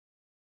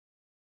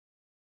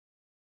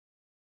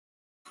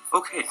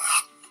Okay,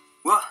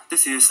 well,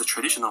 this is the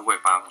traditional way,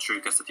 but I'll show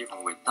you guys a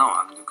different way. Now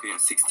I'm looking at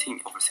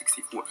 16 over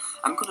 64.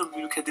 I'm going to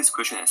look at this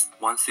question as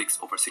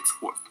 1/6 over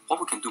 6/4.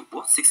 What we can do,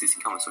 well, 6 is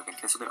in common, so we can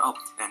cancel it out,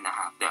 and I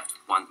have left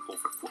 1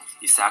 over 4.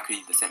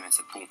 Exactly the same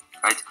answer, boom,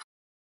 right?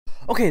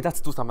 Okay, let's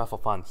do some math for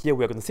fun. Here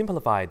we are going to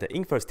simplify the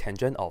inverse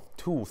tangent of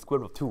 2 square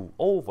root of 2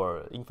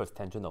 over inverse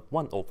tangent of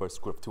 1 over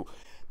square root of 2.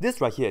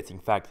 This right here is in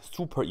fact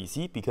super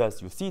easy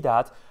because you see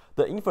that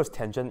the inverse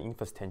tangent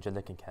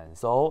they can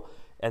cancel.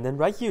 And then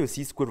right here you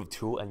see square root of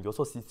 2 and you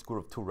also see square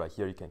root of 2 right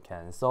here, you can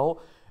cancel.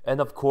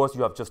 And of course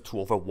you have just 2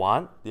 over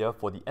 1.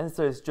 Therefore the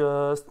answer is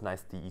just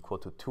nicely equal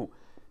to 2.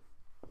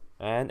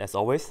 And as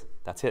always,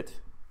 that's it.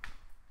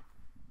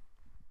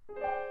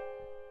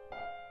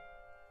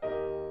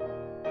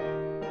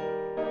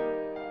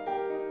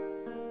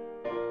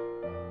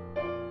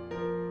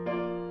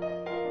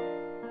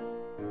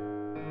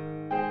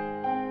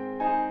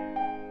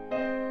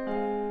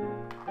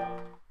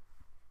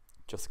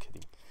 Just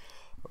kidding.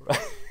 All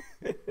right.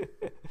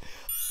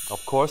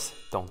 Of course,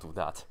 don't do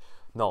that.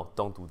 No,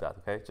 don't do that.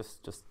 Okay,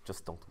 just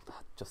don't do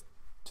that. Just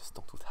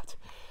don't do that.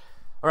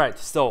 All right.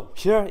 So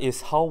here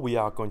is how we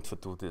are going to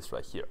do this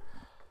right here.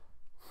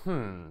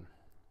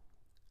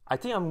 I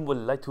think I would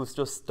like to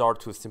just start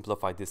to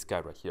simplify this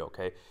guy right here.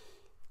 Okay.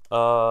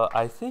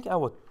 I think I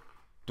would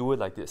do it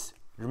like this.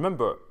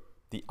 Remember,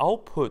 the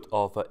output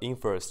of an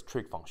inverse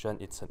trig function,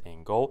 it's an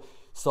angle.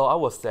 So I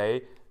will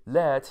say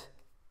let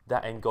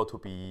that angle to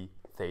be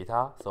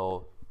theta,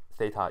 so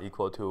theta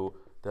equal to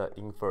the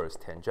inverse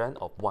tangent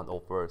of 1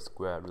 over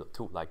square root of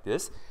 2 like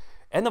this.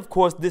 And of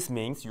course this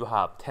means you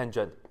have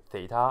tangent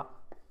theta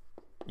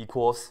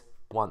equals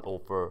 1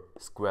 over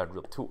square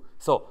root of 2.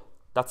 So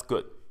that's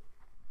good.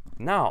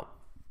 Now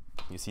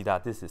you see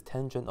that this is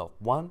tangent of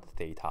 1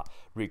 theta.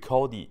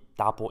 Recall the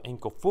double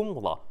angle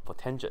formula for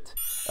tangent.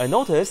 And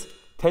notice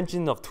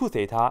tangent of 2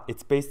 theta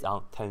is based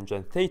on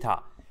tangent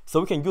theta.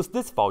 So we can use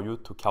this value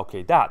to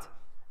calculate that.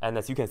 And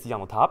as you can see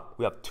on the top,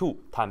 we have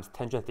 2 times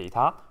tangent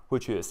theta,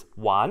 which is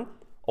 1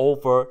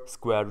 over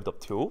square root of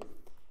 2,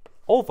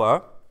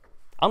 over,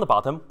 on the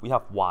bottom, we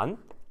have 1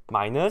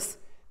 minus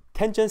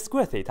tangent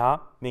square theta,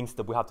 means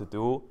that we have to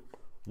do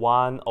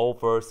 1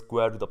 over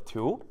square root of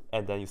 2,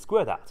 and then you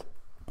square that.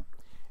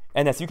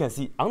 And as you can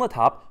see on the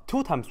top,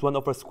 2 times 1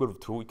 over square root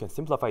of 2, you can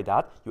simplify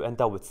that, you end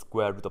up with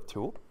square root of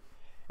 2.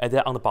 And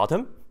then on the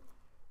bottom,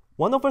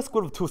 1 over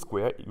square root of 2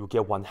 squared, you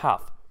get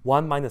 1/2.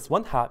 1 minus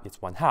 1/2 is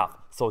 1/2.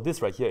 So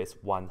this right here is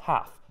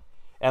 1/2.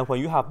 And when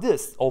you have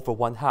this over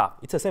 1/2,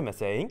 it's the same as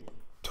saying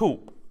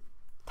 2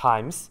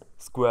 times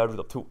square root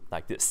of 2,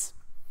 like this.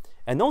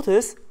 And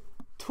notice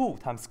 2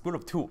 times square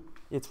root of 2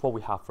 is what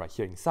we have right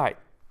here inside.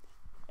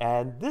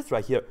 And this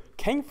right here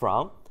came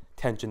from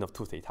tangent of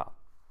 2 theta.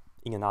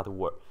 In another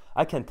word,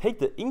 I can take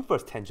the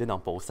inverse tangent on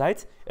both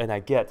sides and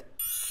I get,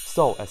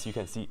 so as you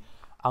can see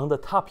on the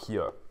top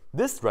here,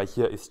 this right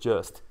here is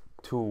just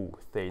 2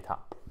 theta.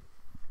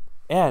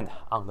 And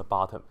on the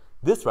bottom,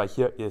 this right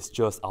here is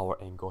just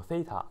our angle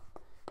theta.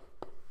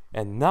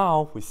 And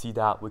now we see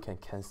that we can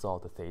cancel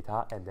the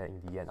theta, and then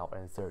in the end, our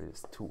answer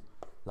is 2,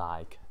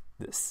 like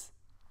this.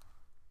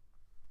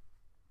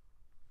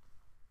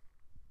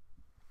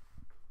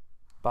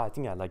 But I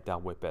think I like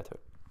that way better.